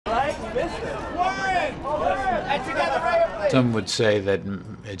Some would say that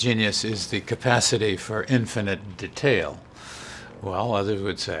a genius is the capacity for infinite detail. Well, others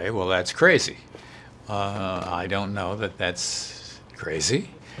would say, well, that's crazy. I don't know that that's crazy.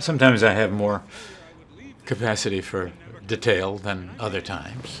 Sometimes I have more capacity for detail than other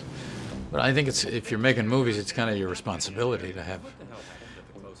times. But I think if you're making movies, it's kind of your responsibility to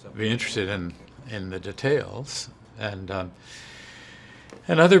be interested in the details. And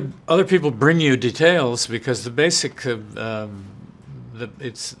other people bring you details because the basic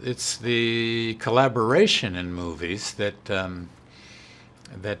it's the collaboration in movies that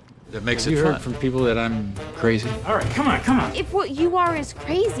makes it fun. You heard from people that I'm crazy? All right, come on. If what you are is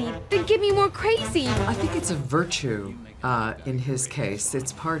crazy, then give me more crazy. I think it's a virtue in his case.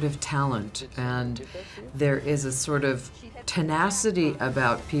 It's part of talent, and there is a sort of tenacity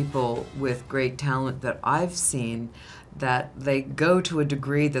about people with great talent that I've seen, that they go to a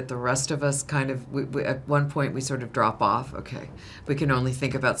degree that the rest of us kind of, at one point we sort of drop off. Okay, we can only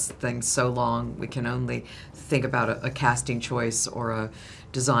think about things so long. We can only think about a casting choice or a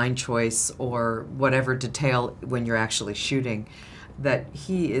design choice or whatever detail when you're actually shooting, that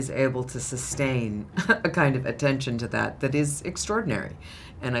he is able to sustain a kind of attention to that is extraordinary.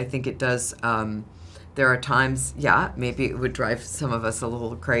 And I think it does, there are times, yeah, maybe it would drive some of us a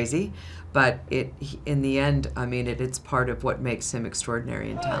little crazy, but in the end, I mean, it's part of what makes him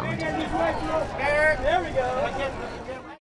extraordinary and talented. There we go.